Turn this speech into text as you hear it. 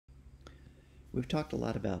We've talked a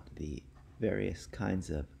lot about the various kinds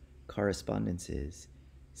of correspondences,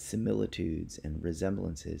 similitudes, and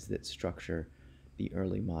resemblances that structure the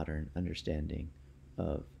early modern understanding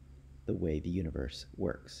of the way the universe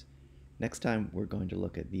works. Next time, we're going to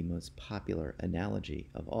look at the most popular analogy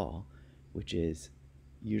of all, which is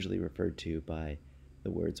usually referred to by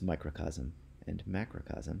the words microcosm and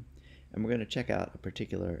macrocosm. And we're going to check out a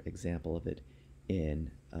particular example of it in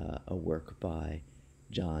a work by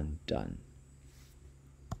John Donne.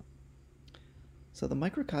 So the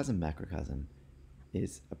microcosm-macrocosm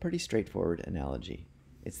is a pretty straightforward analogy.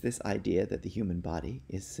 It's this idea that the human body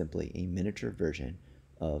is simply a miniature version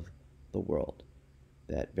of the world,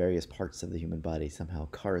 that various parts of the human body somehow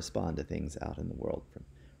correspond to things out in the world, from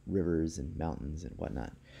rivers and mountains and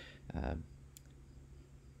whatnot.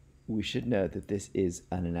 We should note that this is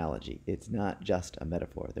an analogy. It's not just a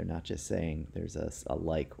metaphor. They're not just saying there's a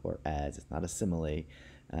like or as. It's not a simile.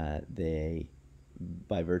 They,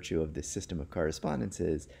 by virtue of this system of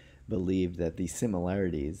correspondences, believe that the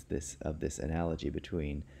similarities of this analogy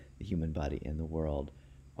between the human body and the world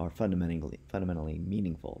are fundamentally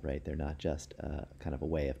meaningful, right? They're not just kind of a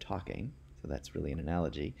way of talking, so that's really an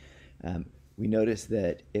analogy. We notice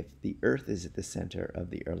that if the Earth is at the center of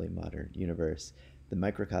the early modern universe, the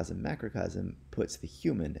microcosm-macrocosm puts the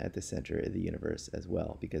human at the center of the universe as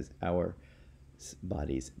well, because our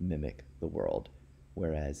bodies mimic the world,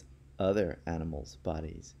 whereas other animals'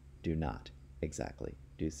 bodies do not exactly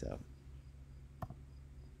do so.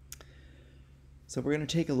 So we're going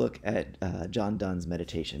to take a look at John Donne's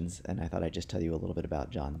Meditations, and I thought I'd just tell you a little bit about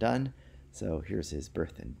John Donne. So here's his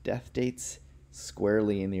birth and death dates,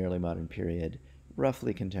 squarely in the early modern period,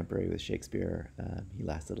 roughly contemporary with Shakespeare. He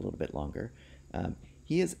lasted a little bit longer.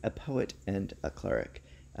 He is a poet and a cleric,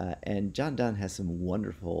 and John Donne has some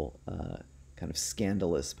wonderful kind of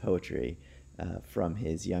scandalous poetry from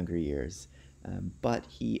his younger years, but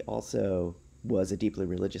he also was a deeply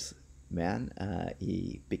religious man.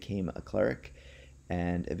 He became a cleric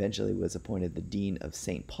and eventually was appointed the Dean of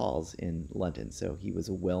St. Paul's in London, so he was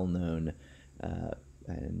a well-known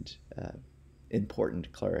and important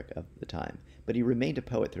cleric of the time. But he remained a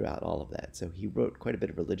poet throughout all of that, so he wrote quite a bit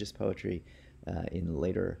of religious poetry in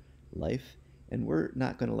later life. And we're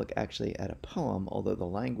not going to look actually at a poem, although the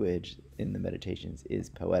language in the Meditations is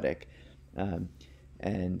poetic.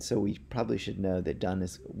 And so we probably should know that Donne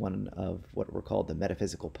is one of what were called the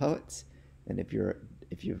metaphysical poets. And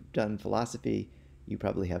if you've done philosophy, you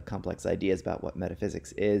probably have complex ideas about what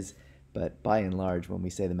metaphysics is. But by and large, when we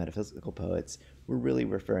say the metaphysical poets, we're really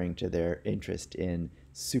referring to their interest in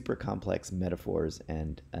super complex metaphors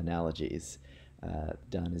and analogies.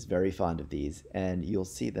 Donne is very fond of these, and you'll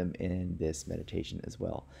see them in this meditation as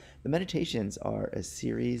well. The Meditations are a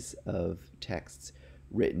series of texts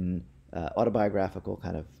written, autobiographical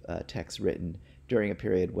kind of texts written during a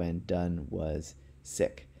period when Donne was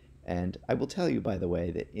sick. And I will tell you, by the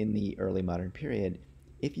way, that in the early modern period,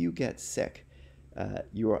 if you get sick,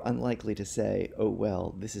 you are unlikely to say, oh,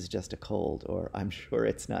 well, this is just a cold, or I'm sure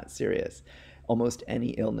it's not serious. Almost any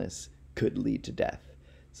illness could lead to death.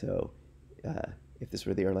 So if this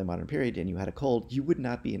were the early modern period and you had a cold, you would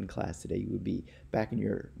not be in class today. You would be back in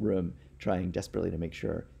your room trying desperately to make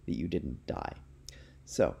sure that you didn't die.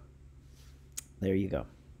 So there you go.